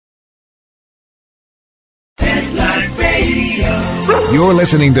You're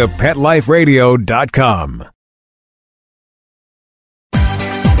listening to PetLifeRadio.com.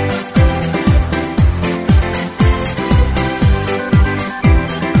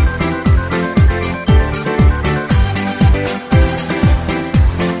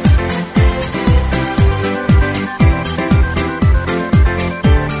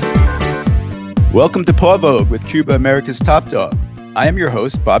 Welcome to Paw Vogue with Cuba, America's Top Dog. I am your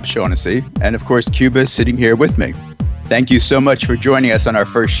host, Bob Shaughnessy, and of course, Cuba is sitting here with me. Thank you so much for joining us on our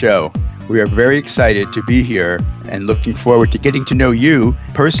first show. We are very excited to be here and looking forward to getting to know you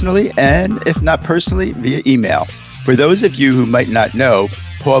personally and, if not personally, via email. For those of you who might not know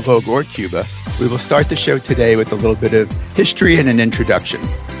Paw Vogue or Cuba, we will start the show today with a little bit of history and an introduction.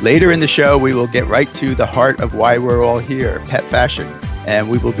 Later in the show, we will get right to the heart of why we're all here, pet fashion.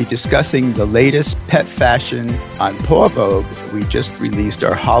 And we will be discussing the latest pet fashion on Paw Vogue. We just released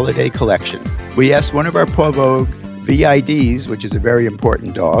our holiday collection. We asked one of our Paw Vogue VIDs, which is a very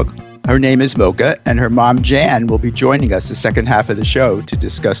important dog. Her name is Mocha, and her mom, Jan, will be joining us the second half of the show to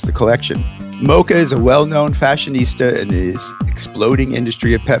discuss the collection. Mocha is a well-known fashionista in this exploding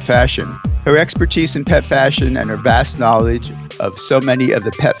industry of pet fashion. Her expertise in pet fashion and her vast knowledge of so many of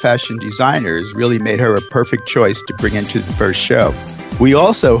the pet fashion designers really made her a perfect choice to bring into the first show. We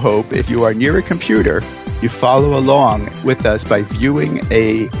also hope if you are near a computer, you follow along with us by viewing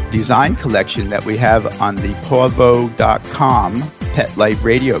a design collection that we have on the pawvogue.com Pet Life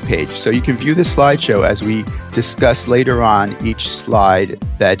Radio page. So you can view the slideshow as we discuss later on each slide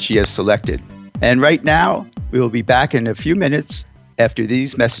that she has selected. And right now, we will be back in a few minutes after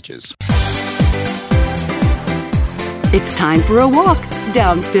these messages. It's time for a walk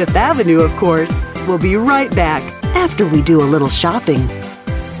down Fifth Avenue, of course. We'll be right back after we do a little shopping.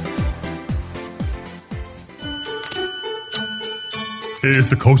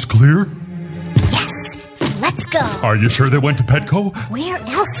 Is the coast clear? Yes, let's go. Are you sure they went to Petco? Where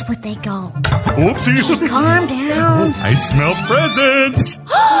else would they go? Oopsie. Calm down. I smell presents.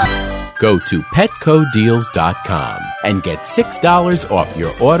 Go to PetcoDeals.com and get $6 off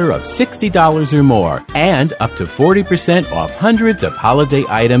your order of $60 or more and up to 40% off hundreds of holiday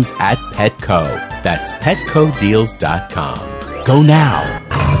items at Petco. That's PetcoDeals.com. Go now.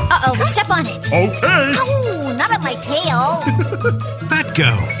 Uh-oh, step on it. Okay. Oh, not on my tail.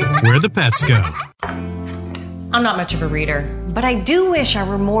 Petco, where the pets go. I'm not much of a reader, but I do wish I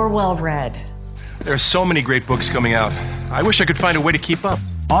were more well-read. There are so many great books coming out. I wish I could find a way to keep up.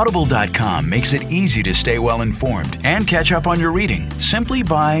 Audible.com makes it easy to stay well-informed and catch up on your reading simply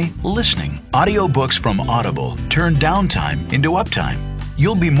by listening. Audiobooks from Audible turn downtime into uptime.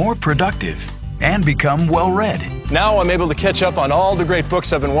 You'll be more productive and become well-read. Now I'm able to catch up on all the great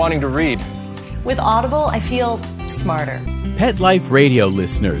books I've been wanting to read. With Audible, I feel smarter. Pet Life Radio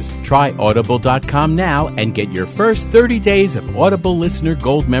listeners, try Audible.com now and get your first 30 days of Audible Listener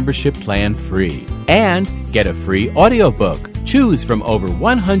Gold membership plan free. And get a free audiobook. Choose from over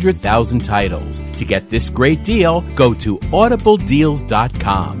 100,000 titles. To get this great deal, go to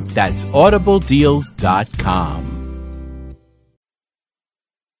audibledeals.com. That's audibledeals.com.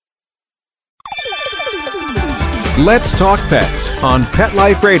 Let's Talk Pets on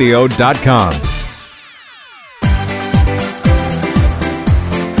PetLifeRadio.com.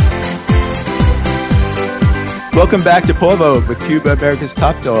 Welcome back to Paw Vogue with Cuba, America's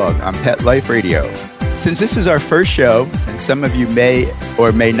Top Dog on Pet Life Radio. Since this is our first show, and some of you may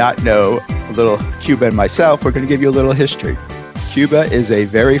or may not know a little Cuba and myself, we're going to give you a little history. Cuba is a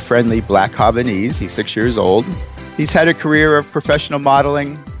very friendly black Havanese. He's 6 years old. He's had a career of professional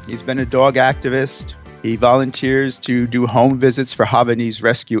modeling. He's been a dog activist. He volunteers to do home visits for Havanese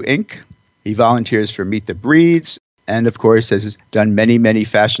Rescue Inc. He volunteers for Meet the Breeds, and of course has done many, many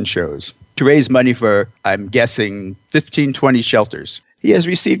fashion shows to raise money for, I'm guessing, 15, 20 shelters. He has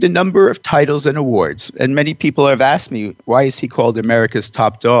received a number of titles and awards, and many people have asked me, why is he called America's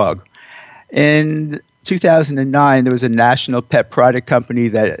Top Dog? In 2009, there was a national pet product company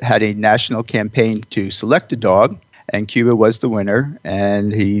that had a national campaign to select a dog, and Cuba was the winner,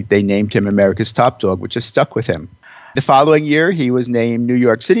 and they named him America's Top Dog, which has stuck with him. The following year, he was named New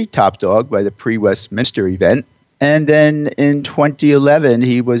York City Top Dog by the pre-Westminster event, and then in 2011,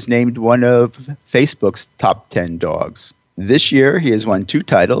 he was named one of Facebook's top 10 dogs. This year, he has won 2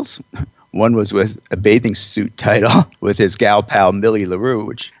 titles. One was with a bathing suit title with his gal pal Millie LaRue,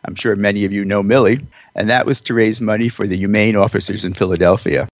 which I'm sure many of you know Millie, and that was to raise money for the humane officers in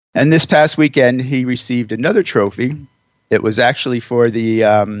Philadelphia. And this past weekend, he received another trophy. It was actually for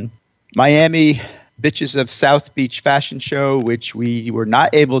the Miami Bitches of South Beach fashion show, which we were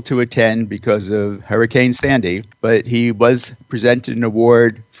not able to attend because of Hurricane Sandy, but he was presented an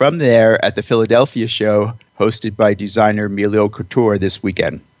award from there at the Philadelphia show hosted by designer Emilio Couture this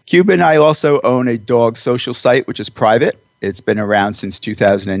weekend. Cuba and I also own a dog social site, which is private. It's been around since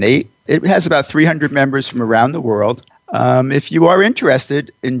 2008. It has about 300 members from around the world. If you are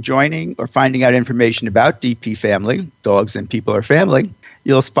interested in joining or finding out information about DP Family, Dogs and People Are Family,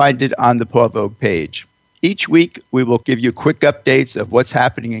 you'll find it on the Paw Vogue page. Each week, we will give you quick updates of what's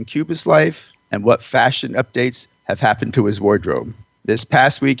happening in Cuba's life and what fashion updates have happened to his wardrobe. This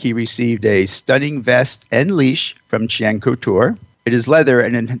past week, he received a stunning vest and leash from Chien Couture. It is leather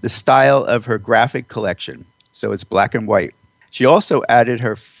and in the style of her graphic collection, so it's black and white. She also added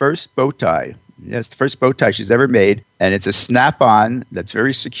her first bow tie. Yes, the first bow tie she's ever made, and it's a snap-on that's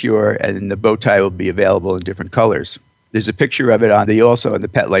very secure, and the bow tie will be available in different colors. There's a picture of it on the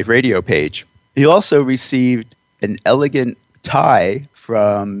Pet Life Radio page. He also received an elegant tie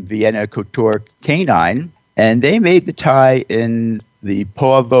from Vienna Couture Canine, and they made the tie in the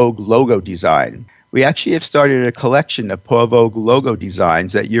Paw Vogue logo design. We actually have started a collection of Paw Vogue logo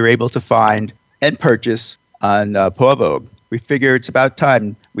designs that you're able to find and purchase on Paw Vogue. We figure it's about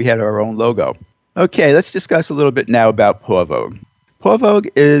time we had our own logo. Okay, let's discuss a little bit now about Paw Vogue. Paw Vogue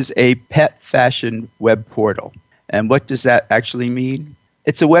is a pet fashion web portal. And what does that actually mean?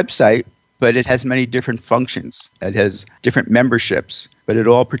 It's a website, but it has many different functions. It has different memberships, but it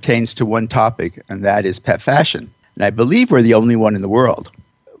all pertains to one topic, and that is pet fashion. And I believe we're the only one in the world.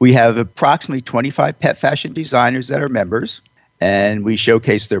 We have approximately 25 pet fashion designers that are members, and we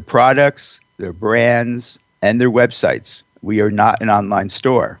showcase their products, their brands, and their websites. We are not an online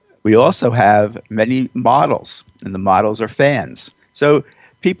store. We also have many models, and the models are fans. So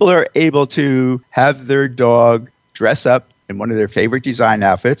people are able to have their dog dress up in one of their favorite design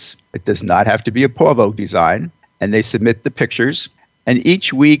outfits. It does not have to be a Paw Vogue design, and they submit the pictures. And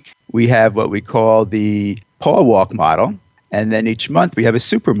each week we have what we call the Paw Walk model, and then each month we have a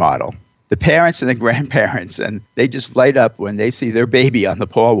supermodel. The parents and the grandparents, and they just light up when they see their baby on the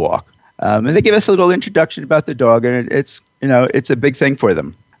Paw Walk. And they give us a little introduction about the dog, and it's a big thing for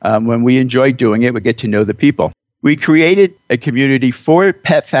them. When we enjoy doing it, we get to know the people. We created a community for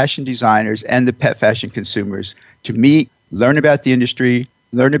pet fashion designers and the pet fashion consumers to meet, learn about the industry,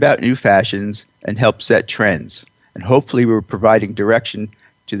 learn about new fashions, and help set trends. And hopefully we're providing direction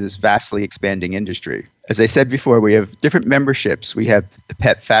to this vastly expanding industry. As I said before, we have different memberships. We have the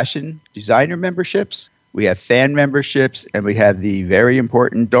pet fashion designer memberships, we have fan memberships, and we have the very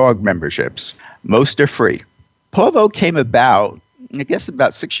important dog memberships. Most are free. Paw Vogue came about, I guess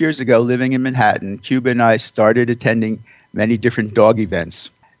about 6 years ago, living in Manhattan. Cuba and I started attending many different dog events.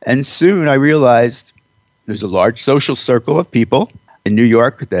 And soon I realized there's a large social circle of people in New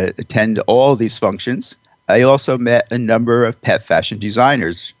York that attend all these functions. I also met a number of pet fashion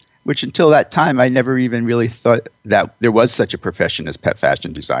designers, which until that time I never even really thought that there was such a profession as pet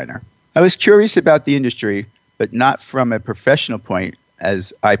fashion designer. I was curious about the industry, but not from a professional point,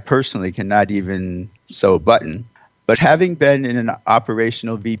 as I personally cannot even sew a button. But having been in an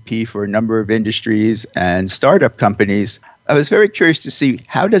operational VP for a number of industries and startup companies, I was very curious to see,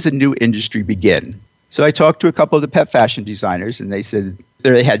 how does a new industry begin? So I talked to a couple of the pet fashion designers, and they said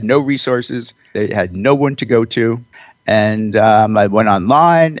they had no resources, they had no one to go to. And I went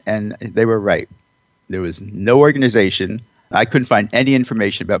online, and they were right. There was no organization. I couldn't find any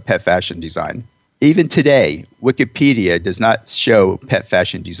information about pet fashion design. Even today, Wikipedia does not show pet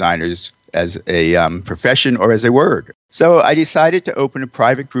fashion designers as a profession or as a word. So I decided to open a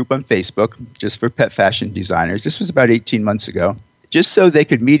private group on Facebook just for pet fashion designers. This was about 18 months ago, just so they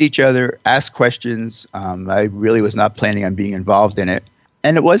could meet each other, ask questions. I really was not planning on being involved in it.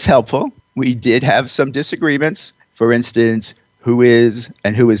 And it was helpful. We did have some disagreements. For instance, who is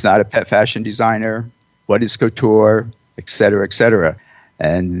and who is not a pet fashion designer? What is couture? Et cetera, et cetera.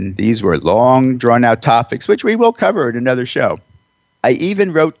 And these were long, drawn-out topics, which we will cover in another show. I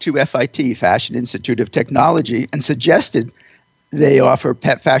even wrote to FIT, Fashion Institute of Technology, and suggested they offer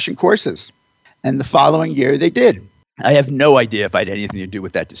pet fashion courses. And the following year, they did. I have no idea if I had anything to do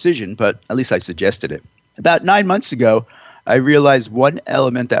with that decision, but at least I suggested it. About 9 months ago, I realized one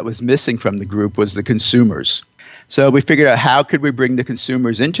element that was missing from the group was the consumers. So we figured out, how could we bring the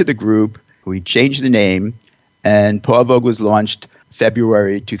consumers into the group? We changed the name, and Paw Vogue was launched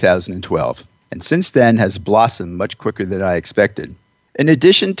February 2012. And since then has blossomed much quicker than I expected. In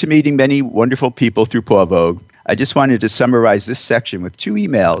addition to meeting many wonderful people through Paw Vogue, I just wanted to summarize this section with 2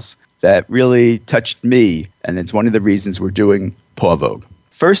 emails that really touched me, and it's one of the reasons we're doing Paw Vogue.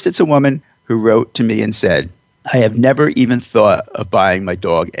 First, it's a woman who wrote to me and said, I have never even thought of buying my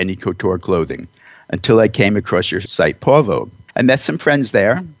dog any couture clothing. until I came across your site, Paw Vogue. I met some friends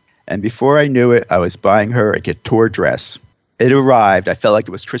there, and before I knew it, I was buying her a couture dress. It arrived. I felt like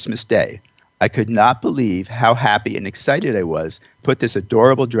it was Christmas Day. I could not believe how happy and excited I was to put this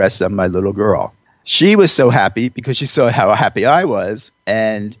adorable dress on my little girl. She was so happy because she saw how happy I was,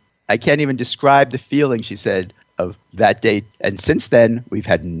 and I can't even describe the feeling, she said, of that day. And since then, we've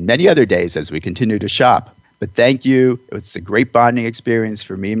had many other days as we continue to shop. But thank you. It was a great bonding experience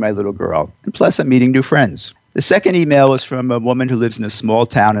for me and my little girl. And plus, I'm meeting new friends. The second email was from a woman who lives in a small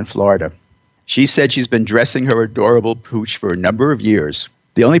town in Florida. She said she's been dressing her adorable pooch for a number of years.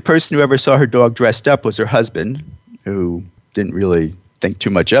 The only person who ever saw her dog dressed up was her husband, who didn't really think too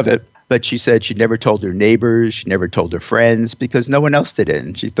much of it. But she said she never told her neighbors, she never told her friends, because no one else did it,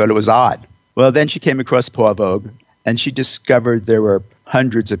 and she thought it was odd. Well, then she came across Paw Vogue, and she discovered there were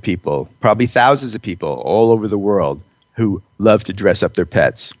hundreds of people, probably thousands of people all over the world who love to dress up their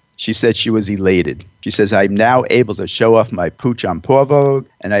pets. She said she was elated. She says, I'm now able to show off my pooch on Paw Vogue,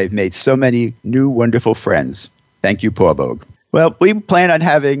 and I've made so many new wonderful friends. Thank you, Paw Vogue. Well, we plan on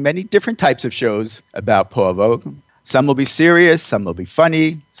having many different types of shows about Paw Vogue. Some will be serious, some will be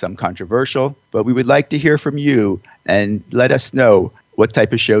funny, some controversial, but we would like to hear from you and let us know what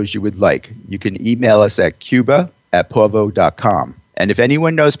type of shows you would like. You can email us at cuba@pawvogue.com. And if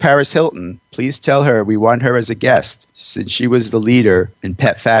anyone knows Paris Hilton, please tell her we want her as a guest, since she was the leader in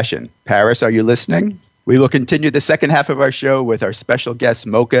pet fashion. Paris, are you listening? We will continue the second half of our show with our special guests,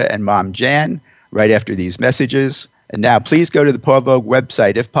 Mocha and Mom Jan, right after these messages. And now please go to the Paw Vogue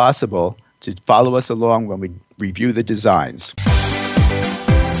website, if possible, to follow us along when we review the designs.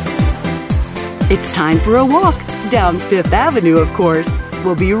 It's time for a walk down Fifth Avenue, of course.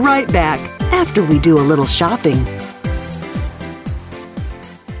 We'll be right back after we do a little shopping.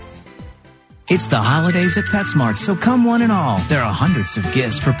 It's the holidays at PetSmart, so come one and all. There are hundreds of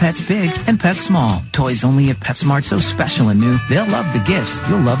gifts for pets big and pets small. Toys only at PetSmart, so special and new. They'll love the gifts.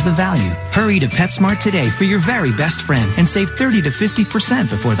 You'll love the value. Hurry to PetSmart today for your very best friend and save 30 to 50%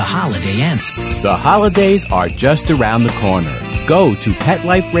 before the holiday ends. The holidays are just around the corner. Go to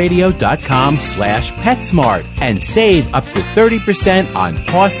PetLifeRadio.com/PetSmart and save up to 30% on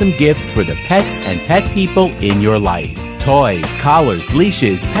awesome gifts for the pets and pet people in your life. Toys, collars,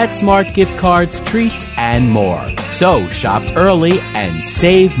 leashes, PetSmart gift cards, treats, and more. So shop early and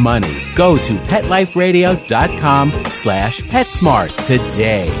save money. Go to PetLifeRadio.com/PetSmart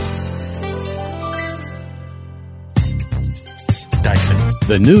today. Dyson.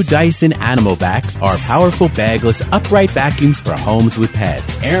 The new Dyson Animal Vacs are powerful bagless upright vacuums for homes with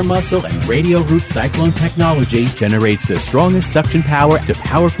pets. Air muscle and radio root cyclone technology generates the strongest suction power to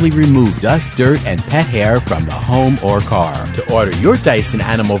powerfully remove dust, dirt, and pet hair from the home or car. To order your Dyson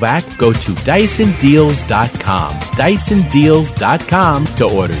Animal Vac, go to DysonDeals.com. DysonDeals.com to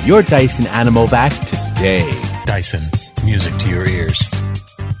order your Dyson Animal Vac today. Dyson. Music to your ears.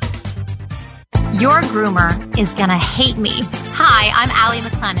 Your groomer is gonna hate me. Hi, I'm Allie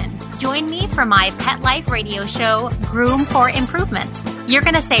McLennan. Join me for my Pet Life radio show, Groom for Improvement. You're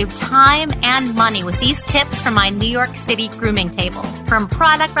gonna save time and money with these tips from my New York City grooming table. From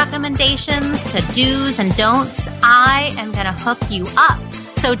product recommendations to do's and don'ts, I am gonna hook you up.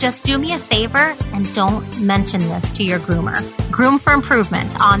 So just do me a favor and don't mention this to your groomer. Groom for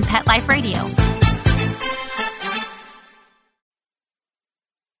Improvement on Pet Life Radio.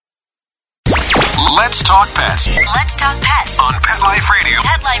 Let's talk pets. Let's talk pets On Pet Life Radio.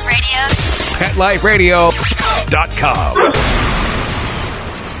 Pet Life Radio. PetLifeRadio.com.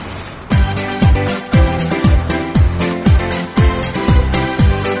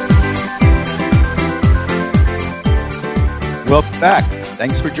 Welcome back.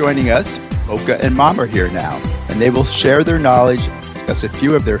 Thanks for joining us. Mocha and Mom are here now, and they will share their knowledge and discuss a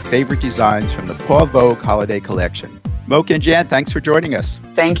few of their favorite designs from the Paw Vogue Holiday Collection. Mocha and Jan, thanks for joining us.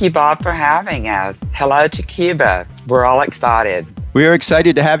 Thank you, Bob, for having us. Hello to Cuba. We're all excited. We are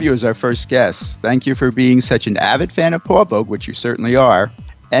excited to have you as our first guest. Thank you for being such an avid fan of Paw Vogue, which you certainly are,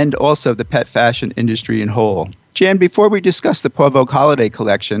 and also the pet fashion industry in whole. Jan, before we discuss the Paw Vogue Holiday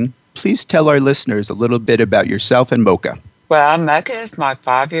Collection, please tell our listeners a little bit about yourself and Mocha. Well, Mocha is my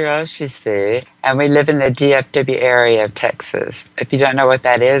 5-year-old Shih Tzu, and we live in the DFW area of Texas. If you don't know what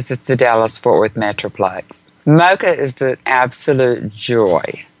that is, it's the Dallas-Fort Worth Metroplex. Mocha is an absolute joy,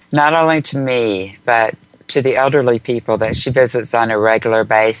 not only to me, but to the elderly people that she visits on a regular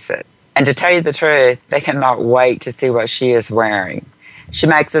basis. And to tell you the truth, they cannot wait to see what she is wearing. She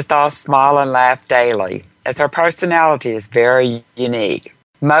makes us all smile and laugh daily, as her personality is very unique.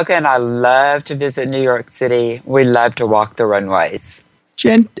 Mocha and I love to visit New York City. We love to walk the runways.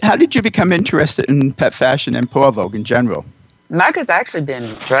 Jen, how did you become interested in pet fashion and Paw Vogue in general? Mocha's actually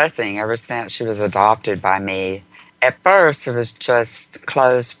been dressing ever since she was adopted by me. At first, it was just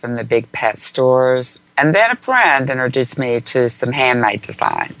clothes from the big pet stores, and then a friend introduced me to some handmade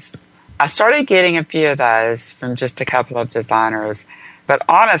designs. I started getting a few of those from just a couple of designers, but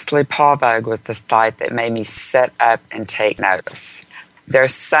honestly, Paw Vogue was the site that made me sit up and take notice.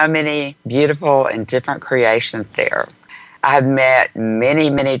 There's so many beautiful and different creations there. I have met many,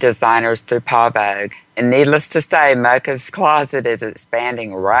 many designers through Paw Vogue, and needless to say, Mocha's closet is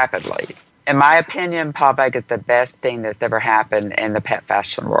expanding rapidly. In my opinion, Paw Vogue is the best thing that's ever happened in the pet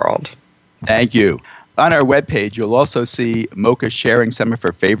fashion world. Thank you. On our webpage, you'll also see Mocha sharing some of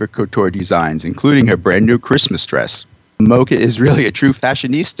her favorite couture designs, including her brand new Christmas dress. Mocha is really a true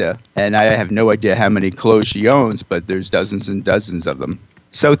fashionista, and I have no idea how many clothes she owns, but there's dozens and dozens of them.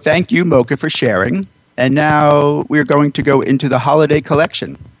 So thank you, Mocha, for sharing. And now we're going to go into the holiday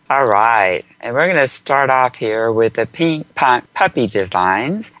collection. All right. And we're going to start off here with the Pink Punk Puppy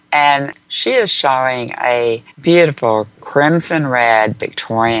designs. And she is showing a beautiful crimson red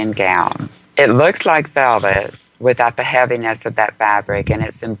Victorian gown. It looks like velvet without the heaviness of that fabric, and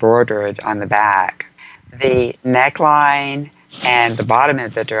it's embroidered on the back. The neckline and the bottom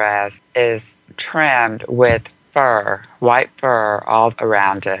of the dress is trimmed with fur, white fur all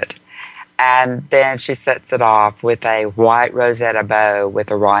around it. And then she sets it off with a white Rosetta bow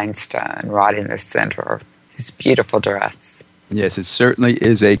with a rhinestone right in the center. It's a beautiful dress. Yes, it certainly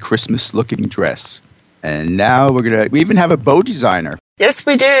is a Christmas-looking dress. And now we even have a bow designer. Yes,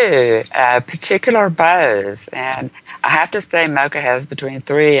 we do. Particular bows. And I have to say Mocha has between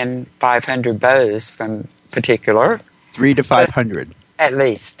 300 and 500 bows from Particular. 300 to 500. At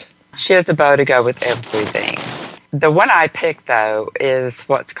least. She has a bow to go with everything. The one I picked, though, is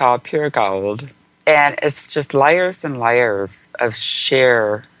what's called pure gold. And it's just layers and layers of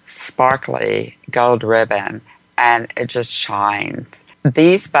sheer, sparkly gold ribbon. And it just shines.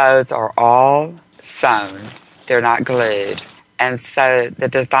 These bows are all sewn. They're not glued. And so the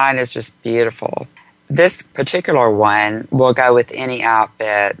design is just beautiful. This particular one will go with any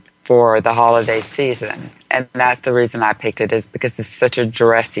outfit for the holiday season. And that's the reason I picked it, is because it's such a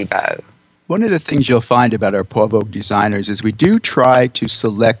dressy bow. One of the things you'll find about our Paw Vogue designers is we do try to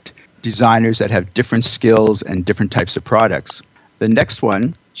select designers that have different skills and different types of products. The next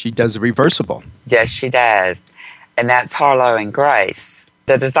one, she does a reversible. Yes, she does. And that's Harlow and Grace.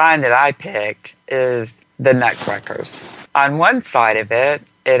 The design that I picked is the Nutcrackers. On one side of it,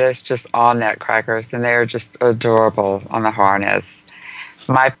 it is just all Nutcrackers, and they're just adorable on the harness.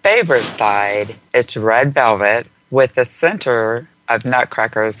 My favorite side is red velvet with the center of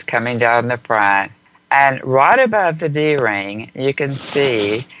Nutcrackers coming down the front. And right above the D-ring, you can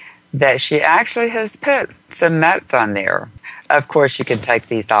see that she actually has put some nuts on there. Of course, you can take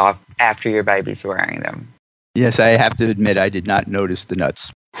these off after your baby's wearing them. Yes, I have to admit, I did not notice the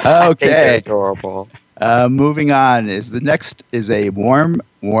nuts. Okay. I think they're adorable. Moving on, the next is a warm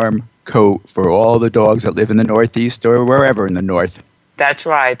coat for all the dogs that live in the Northeast or wherever in the North. That's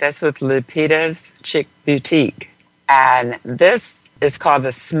right. That's with Lupita's Chick Boutique. And this is called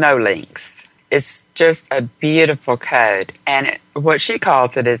the Snow Lynx. It's just a beautiful coat. And what she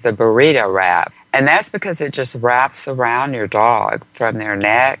calls it is a burrito wrap. And that's because it just wraps around your dog from their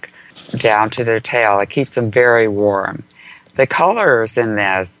neck down to their tail. It keeps them very warm. The colors in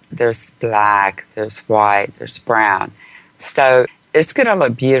this, there's black, there's white, there's brown. So it's going to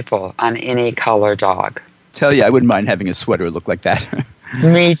look beautiful on any color dog. Tell you, I wouldn't mind having a sweater look like that.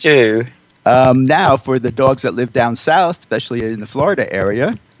 Me too. Now, for the dogs that live down south, especially in the Florida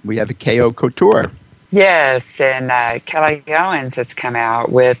area, we have a KO Couture. Yes, and Kelly Owens has come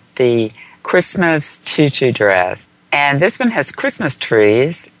out with the Christmas tutu dress. And this one has Christmas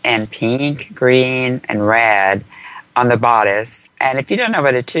trees and pink, green, and red on the bodice. And if you don't know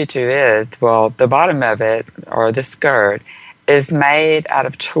what a tutu is, well, the bottom of it, or the skirt, is made out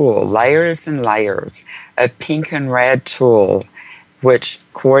of tulle, layers and layers of pink and red tulle, which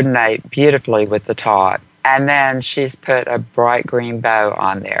coordinate beautifully with the top. And then she's put a bright green bow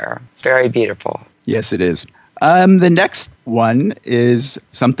on there. Very beautiful. Yes, it is. The next one is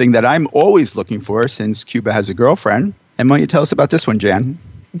something that I'm always looking for since Cuba has a girlfriend. And why don't you tell us about this one, Jan?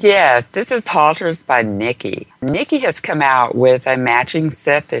 Yes, this is Halters by Nikki. Nikki has come out with a matching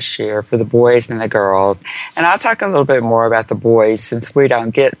set this year for the boys and the girls. And I'll talk a little bit more about the boys since we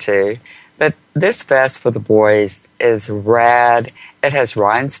don't get to. But this vest for the boys is red. It has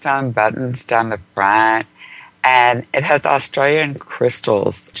rhinestone buttons down the front. And it has Australian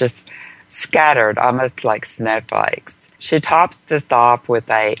crystals just scattered almost like snowflakes. She tops this off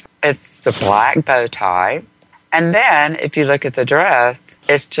with it's the black bow tie. And then if you look at the dress,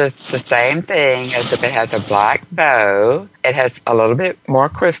 it's just the same thing as if it has a black bow. It has a little bit more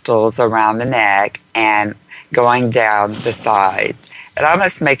crystals around the neck and going down the sides. It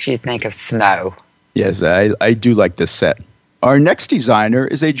almost makes you think of snow. Yes, I do like this set. Our next designer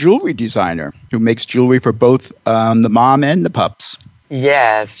is a jewelry designer who makes jewelry for both the mom and the pups.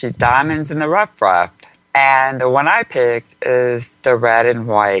 Yes, she's diamonds in the rough. And the one I picked is the red and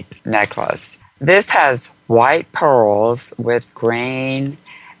white necklace. This has white pearls with green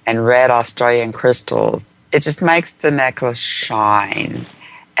and red Australian crystals. It just makes the necklace shine,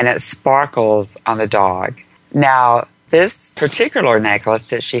 and it sparkles on the dog. Now, this particular necklace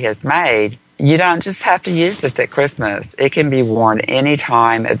that she has made, you don't just have to use this at Christmas. It can be worn any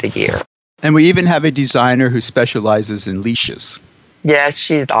time of the year. And we even have a designer who specializes in leashes. Yes,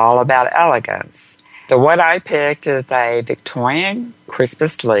 she's all about elegance. The one I picked is a Victorian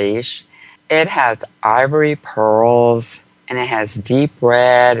Christmas leash. It has ivory pearls, and it has deep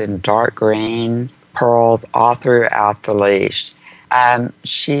red and dark green pearls all throughout the leash.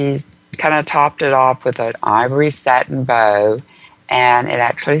 She's kind of topped it off with an ivory satin bow, and it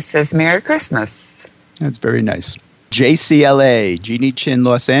actually says Merry Christmas. That's very nice. JCLA, Jeannie Chin,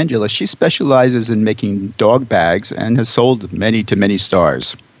 Los Angeles, she specializes in making dog bags and has sold many to many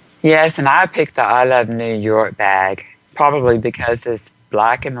stars. Yes, and I picked the I Love New York bag, probably because it's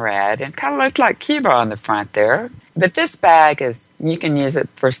black and red and kind of looks like Cuba on the front there. But this bag you can use it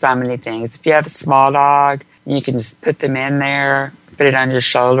for so many things. If you have a small dog, you can just put them in there, put it on your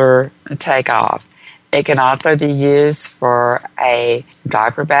shoulder, and take off. It can also be used for a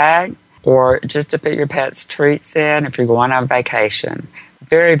diaper bag or just to put your pet's treats in if you're going on vacation.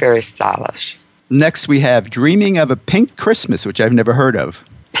 Very, very stylish. Next, we have Dreaming of a Pink Christmas, which I've never heard of.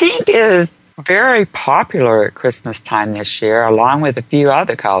 Pink is very popular at Christmas time this year, along with a few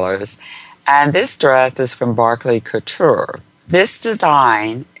other colors. And this dress is from Barclay Couture. This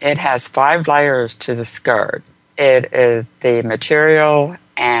design, it has 5 layers to the skirt. It is the material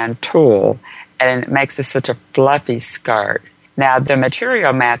and tulle, and it makes it such a fluffy skirt. Now, the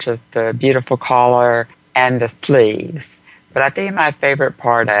material matches the beautiful collar and the sleeves. But I think my favorite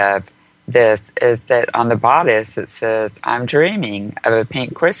part of this is that on the bodice it says, I'm dreaming of a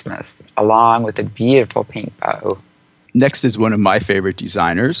pink Christmas, along with a beautiful pink bow. Next is one of my favorite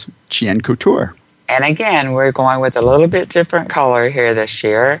designers, Chien Couture. And again, we're going with a little bit different color here this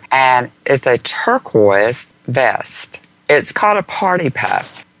year, and it's a turquoise vest. It's called a party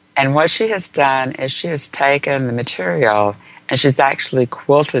puff. And what she has done is she has taken the material and she's actually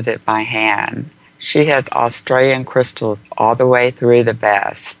quilted it by hand. She has Australian crystals all the way through the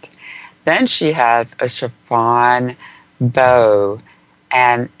vest. Then she has a chiffon bow,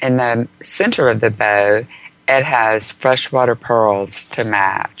 and in the center of the bow, it has freshwater pearls to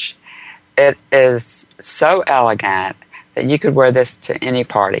match. It is so elegant that you could wear this to any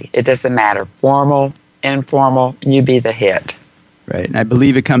party. It doesn't matter, formal, informal, you be the hit. Right, and I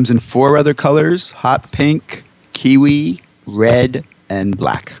believe it comes in 4 other colors, hot pink, kiwi, red, and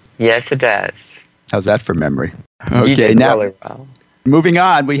black. Yes, it does. How's that for memory? Okay, you did now really well. Moving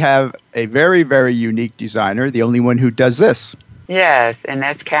on, we have a very, very unique designer, the only one who does this. Yes, and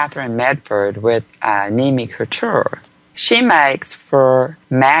that's Catherine Medford with Nimi Couture. She makes for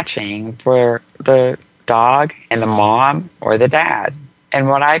matching for the dog and the mom or the dad. And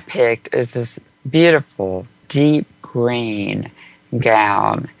what I picked is this beautiful, deep green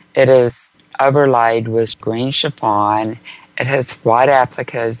gown. It is overlaid with green chiffon. It has white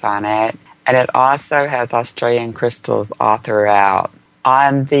appliques on it. And it also has Australian crystals all throughout.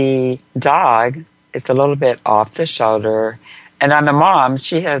 On the dog, it's a little bit off the shoulder. And on the mom,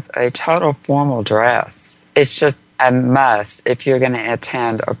 she has a total formal dress. It's just a must if you're going to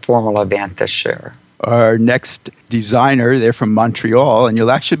attend a formal event this year. Our next designer, they're from Montreal, and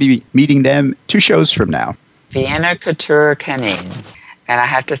you'll actually be meeting them 2 shows from now. Vienna Couture Canine. And I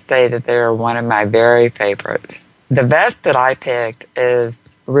have to say that they're one of my very favorites. The vest that I picked is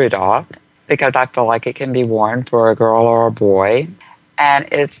Rudolph, because I feel like it can be worn for a girl or a boy. And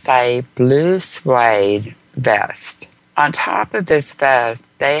it's a blue suede vest. On top of this vest,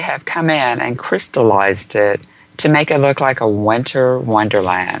 they have come in and crystallized it to make it look like a winter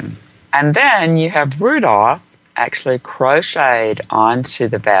wonderland. And then you have Rudolph actually crocheted onto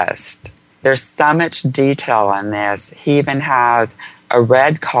the vest. There's so much detail in this. He even has a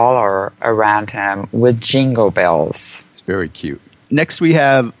red collar around him with jingle bells. It's very cute. Next, we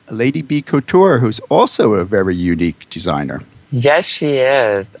have Lady B Couture, who's also a very unique designer. Yes, she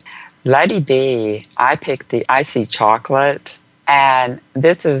is. Lady B, I picked the Icy Chocolate, and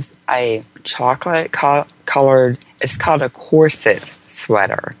this is a chocolate colored, it's called a corset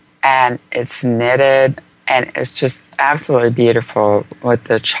sweater, and it's knitted and it's just absolutely beautiful with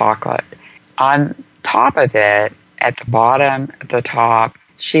the chocolate. On top of it, at the bottom, at the top,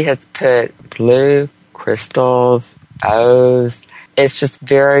 she has put blue crystals, O's. It's just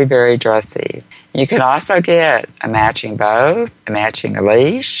very, very dressy. You can also get a matching bow, a matching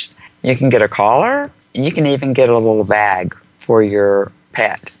leash. You can get a collar. And you can even get a little bag for your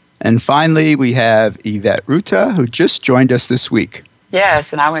pet. And finally, we have Yvette Ruta, who just joined us this week.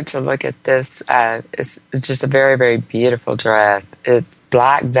 Yes, and I went to look at this. It's just a very, very beautiful dress. It's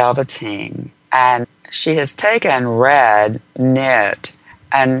black velveteen. And she has taken red knit,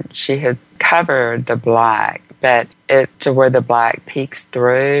 and she has covered the black, but to where the black peeks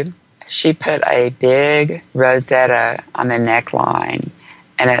through. She put a big rosetta on the neckline,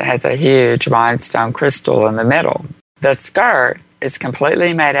 and it has a huge rhinestone crystal in the middle. The skirt is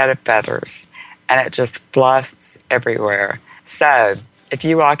completely made out of feathers, and it just fluffs everywhere. So, if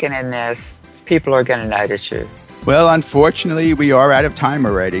you walk in this, people are going to notice you. Well, unfortunately, we are out of time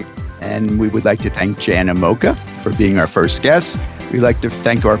already, and we would like to thank Jana Mocha for being our first guest. We'd like to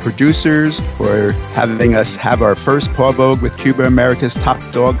thank our producers for having us have our first Paw Vogue with Cuba America's Top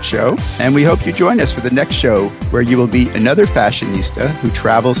Dog show. And we hope you join us for the next show, where you will meet another fashionista who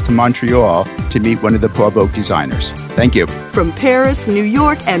travels to Montreal to meet one of the Paw Vogue designers. Thank you. From Paris, New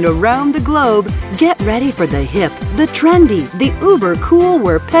York, and around the globe, get ready for the hip, the trendy, the uber cool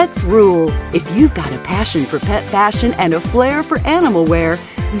where pets rule. If you've got a passion for pet fashion and a flair for animal wear,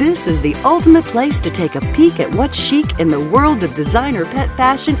 this is the ultimate place to take a peek at what's chic in the world of designer pet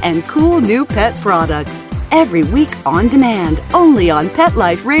fashion and cool new pet products. Every week on demand, only on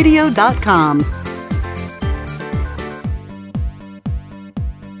PetLifeRadio.com.